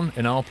barn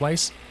in our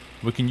place,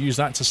 we can use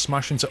that to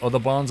smash into other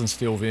barns and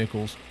steal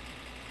vehicles.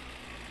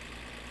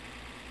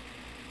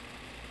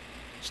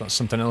 So that's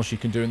something else you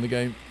can do in the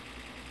game.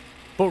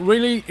 But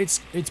really, it's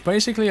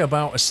basically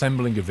about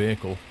assembling a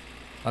vehicle.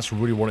 That's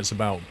really what it's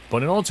about.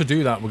 But in order to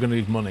do that, we're going to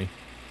need money.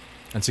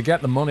 And to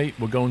get the money,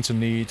 we're going to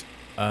need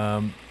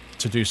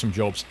to do some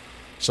jobs.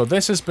 So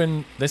this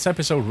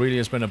episode really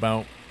has been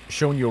about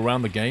showing you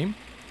around the game,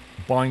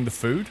 buying the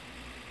food,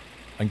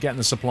 and getting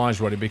the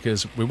supplies ready,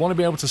 because we want to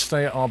be able to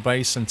stay at our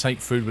base and take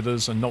food with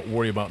us and not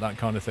worry about that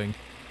kind of thing.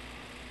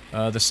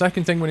 The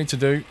second thing we need to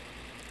do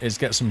is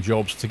get some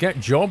jobs. To get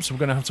jobs, we're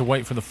going to have to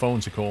wait for the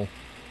phone to call.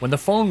 When the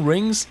phone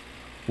rings,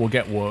 we'll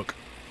get work.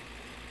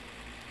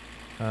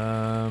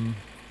 Wasn't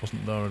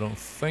there, I don't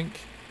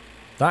think.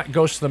 That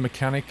goes to the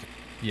mechanic.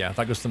 Yeah,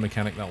 that goes to the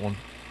mechanic, that one.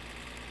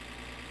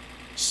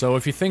 So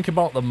if you think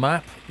about the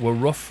map, we're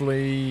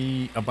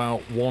roughly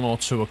about 1 or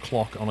 2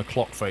 o'clock on a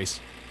clock face,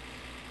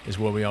 is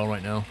where we are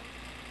right now.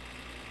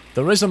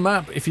 There is a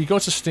map. If you go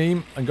to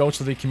Steam and go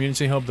to the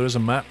community hub, there is a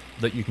map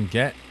that you can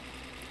get.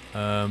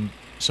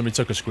 Somebody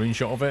took a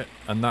screenshot of it,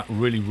 and that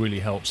really, really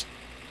helps.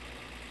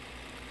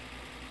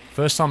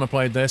 First time I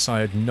played this,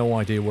 I had no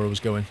idea where I was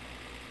going.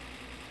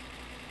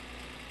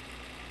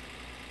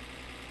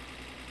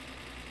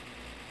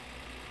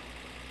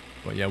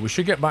 But yeah, we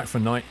should get back for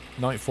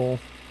nightfall.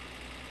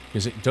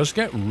 Because it does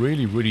get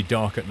really, really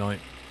dark at night.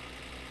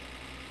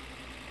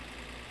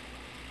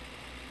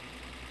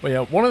 But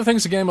yeah, one of the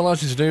things the game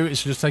allows you to do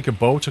is to just take a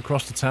boat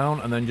across the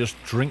town and then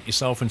just drink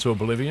yourself into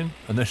oblivion.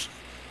 And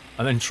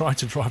then try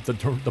to drive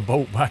the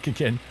boat back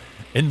again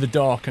in the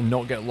dark and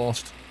not get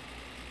lost.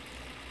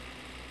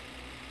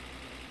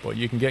 But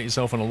you can get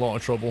yourself in a lot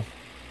of trouble.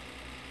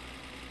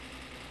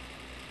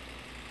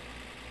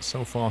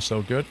 So far,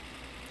 so good.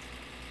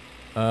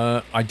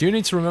 I do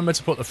need to remember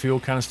to put the fuel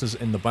canisters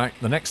in the back.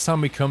 The next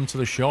time we come to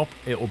the shop,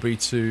 it will be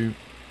to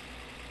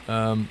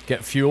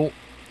get fuel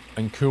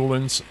and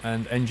coolant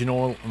and engine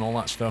oil and all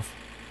that stuff.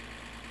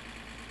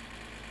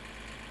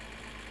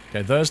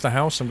 Okay, there's the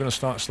house. I'm going to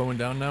start slowing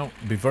down now.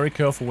 Be very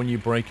careful when you're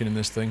braking in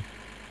this thing.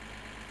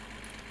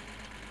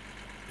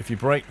 If you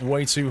brake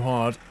way too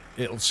hard,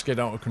 it'll skid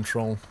out of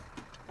control.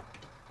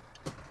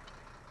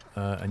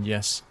 And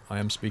yes, I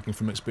am speaking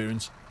from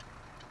experience.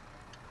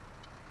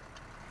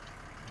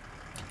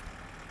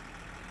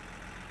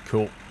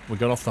 Cool. We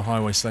got off the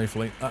highway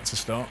safely. That's a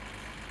start.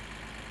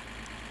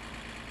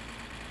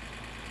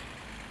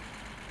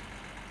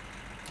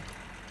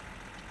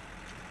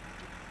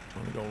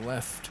 I'm going to go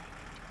left.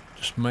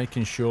 Just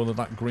making sure that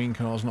that green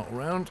car's not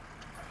around.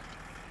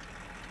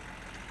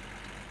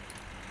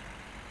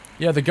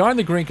 Yeah, the guy in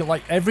the green car,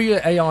 like every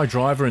AI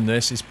driver in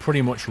this is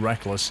pretty much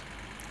reckless.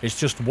 It's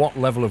just what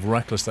level of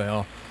reckless they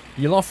are.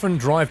 You'll often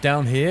drive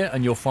down here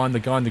and you'll find the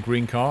guy in the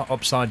green car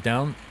upside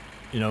down,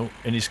 you know,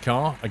 in his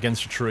car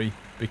against a tree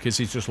because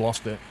he's just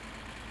lost it.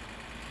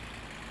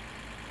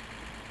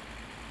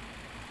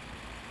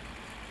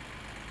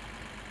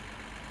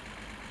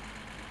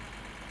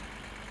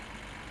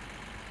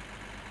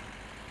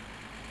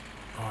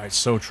 Oh, it's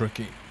so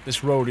tricky.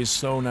 This road is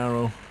so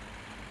narrow.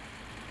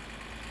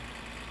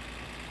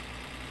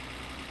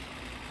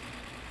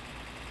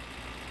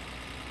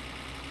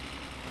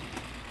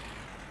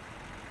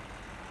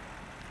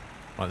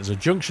 Right, there's a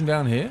junction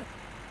down here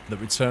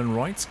that we turn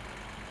right,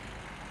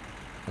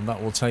 and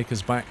that will take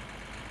us back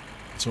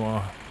to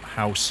our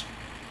house,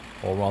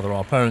 or rather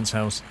our parents'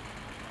 house.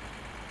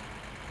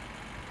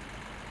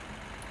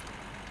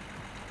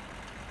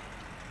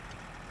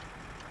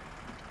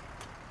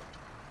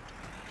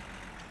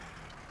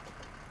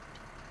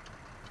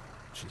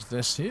 Which is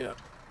this here.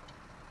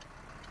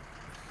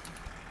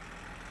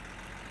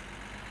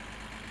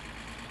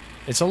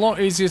 It's a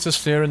lot easier to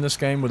steer in this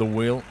game with a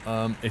wheel.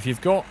 If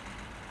you've got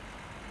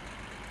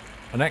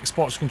an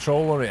Xbox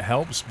controller, it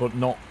helps, but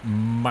not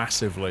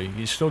massively.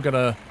 You still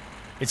gotta...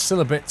 It's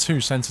still a bit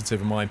too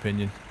sensitive, in my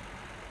opinion.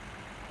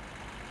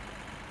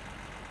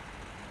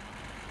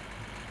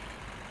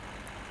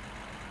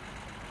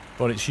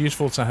 But it's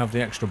useful to have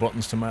the extra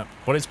buttons to map.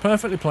 But it's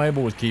perfectly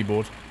playable with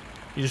keyboard.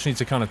 You just need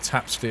to kind of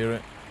tap steer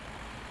it.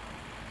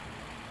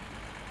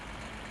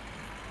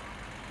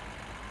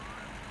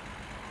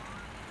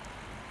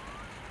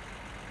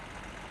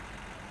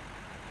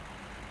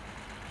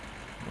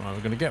 Right,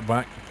 we're going to get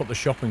back, put the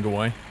shopping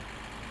away.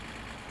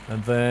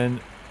 And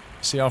then...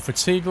 See, our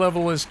fatigue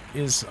level is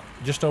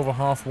just over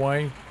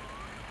halfway.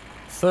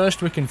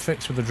 Thirst we can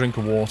fix with a drink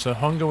of water.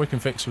 Hunger we can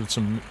fix with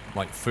some,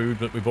 like, food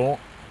that we bought.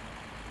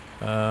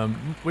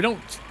 We don't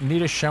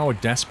need a shower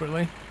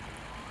desperately.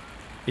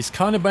 It's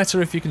kind of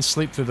better if you can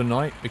sleep through the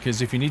night,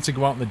 because if you need to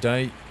go out in the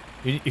day...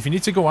 If you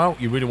need to go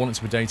out, you really want it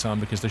to be daytime,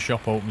 because the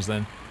shop opens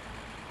then.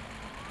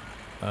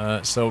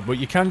 But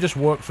you can just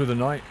work through the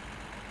night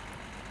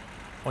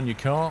on your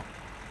car,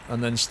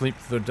 and then sleep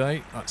through the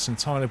day. That's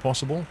entirely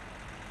possible.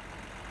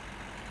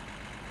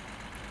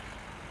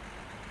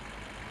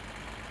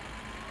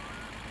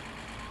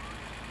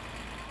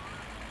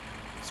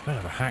 It's a bit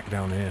of a hack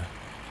down here.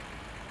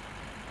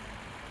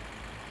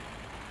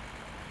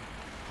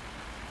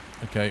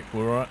 Okay,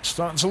 we're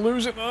starting to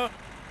lose it there.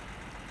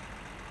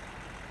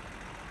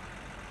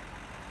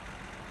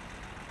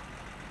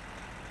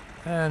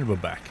 And we're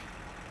back.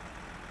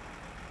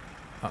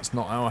 That's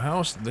not our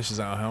house, this is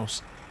our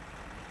house.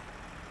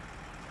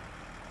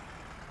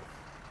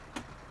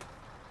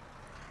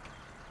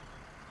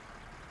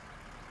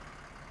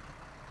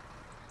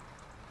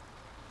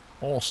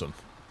 Awesome.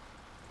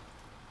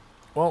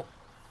 Well,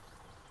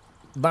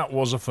 that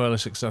was a fairly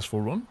successful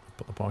run.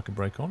 Put the parking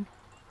brake on.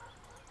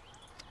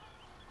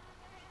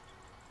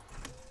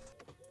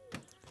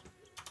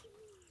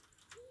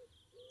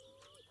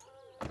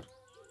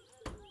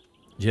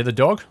 You hear the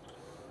dog?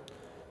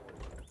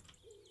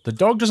 The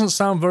dog doesn't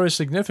sound very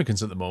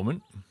significant at the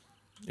moment.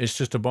 It's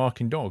just a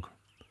barking dog.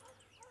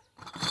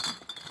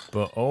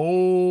 But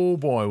oh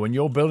boy, when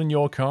you're building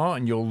your car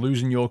and you're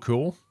losing your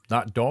cool,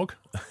 that dog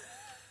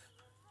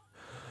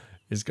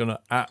is going to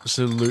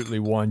absolutely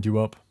wind you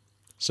up.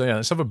 So yeah,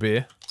 let's have a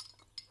beer.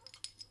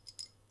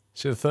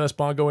 See the thirst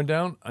bar going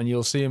down? And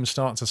you'll see him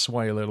start to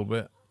sway a little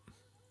bit.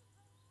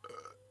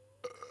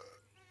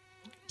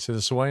 See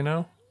the sway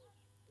now?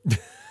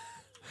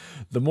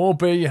 The more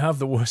beer you have,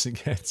 the worse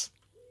it gets.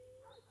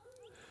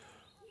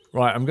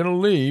 Right, I'm going to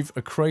leave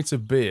a crate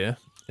of beer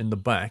in the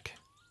back.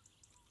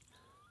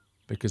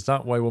 Because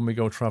that way when we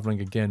go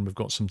travelling again, we've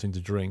got something to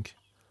drink.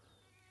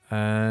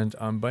 And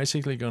I'm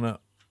basically going to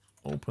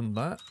open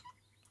that.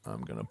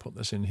 I'm going to put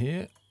this in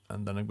here,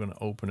 and then I'm going to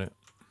open it.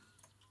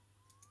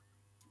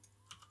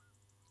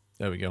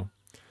 There we go.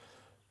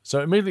 So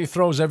it immediately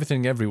throws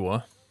everything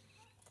everywhere.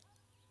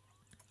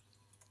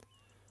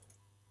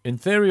 In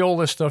theory, all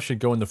this stuff should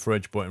go in the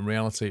fridge, but in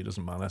reality, it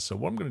doesn't matter. So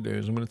what I'm going to do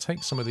is I'm going to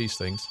take some of these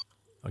things.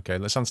 Okay,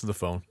 let's answer the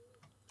phone.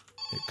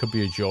 It could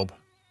be a job.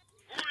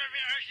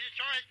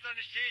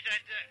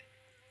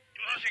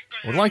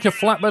 Would like a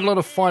flatbed load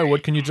of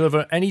firewood. Can you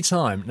deliver any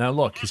time? Now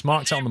look, he's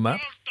marked it on the map.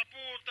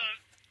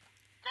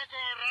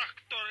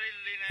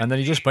 And then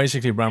he just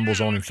basically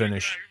rambles on and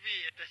finish.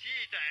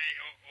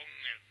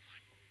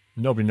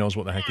 Nobody knows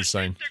what the heck he's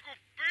saying.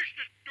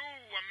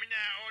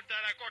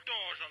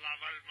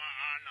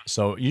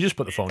 So you just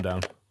put the phone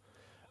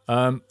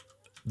down.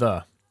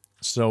 There.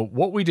 So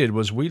what we did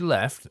was we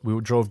left. We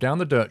drove down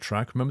the dirt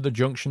track. Remember the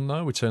junction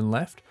though? We turned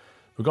left.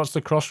 We got to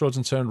the crossroads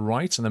and turned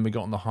right. And then we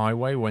got on the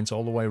highway. We went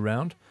all the way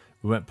around.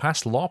 We went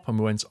past Lop and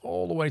we went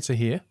all the way to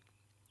here.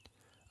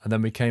 And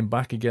then we came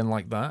back again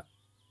like that.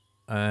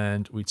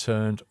 And we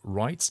turned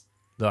right.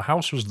 The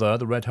house was there,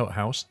 the Red Hut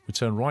house. We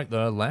turned right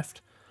there, left,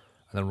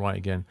 and then right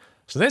again.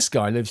 So this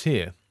guy lives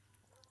here.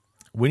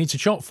 We need to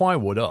chop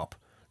firewood up,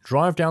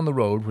 drive down the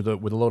road with a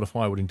load of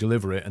firewood and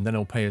deliver it, and then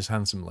he'll pay us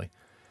handsomely.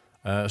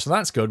 So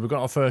that's good. We've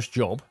got our first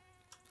job.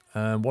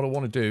 What I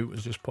want to do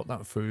is just put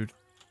that food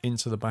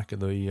into the back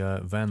of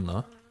the van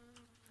there.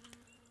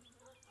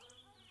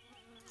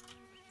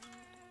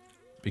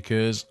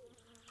 Because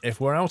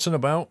if we're out and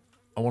about,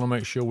 I want to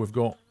make sure we've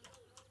got,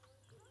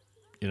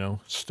 you know,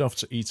 stuff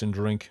to eat and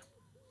drink.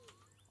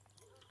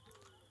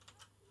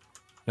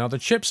 Now, the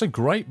chips are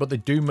great, but they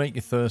do make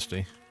you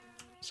thirsty.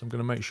 So I'm going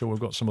to make sure we've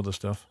got some other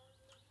stuff.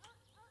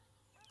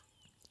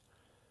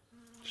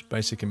 Just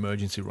basic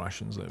emergency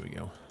rations. There we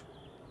go.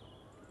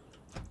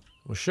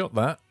 We'll shut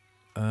that.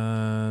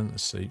 And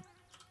let's see.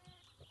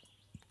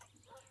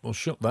 We'll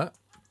shut that.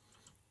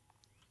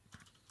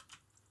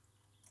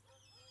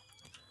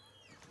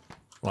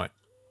 Right.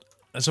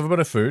 Let's have a bit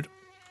of food.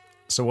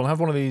 So we'll have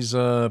one of these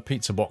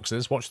pizza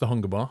boxes. Watch the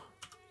hunger bar.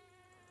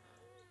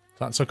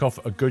 That took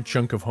off a good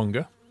chunk of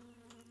hunger.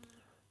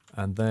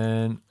 And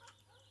then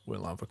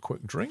we'll have a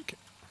quick drink.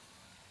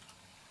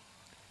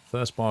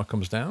 Thirst bar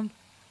comes down.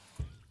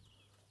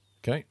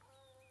 Okay.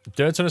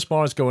 Dirtiness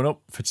bar is going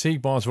up.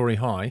 Fatigue bar is very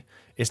high.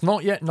 It's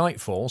not yet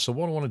nightfall, so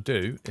what I want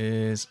to do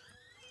is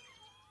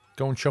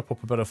go and chop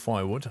up a bit of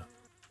firewood.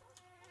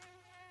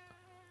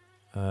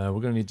 We're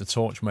going to need the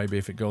torch maybe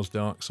if it goes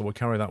dark, so we'll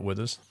carry that with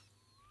us.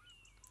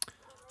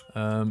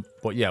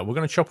 But yeah, we're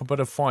going to chop a bit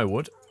of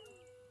firewood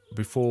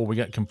before we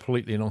get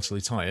completely and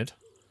utterly tired.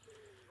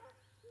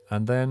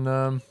 And then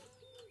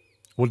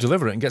we'll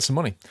deliver it and get some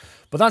money.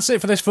 But that's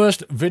it for this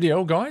first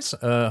video, guys.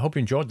 Hope you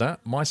enjoyed that.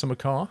 My Summer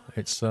Car.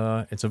 It's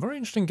a very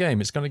interesting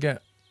game. It's going to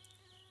get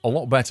a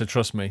lot better,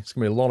 trust me. It's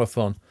going to be a lot of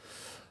fun.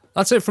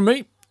 That's it from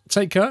me.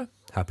 Take care.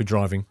 Happy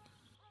driving.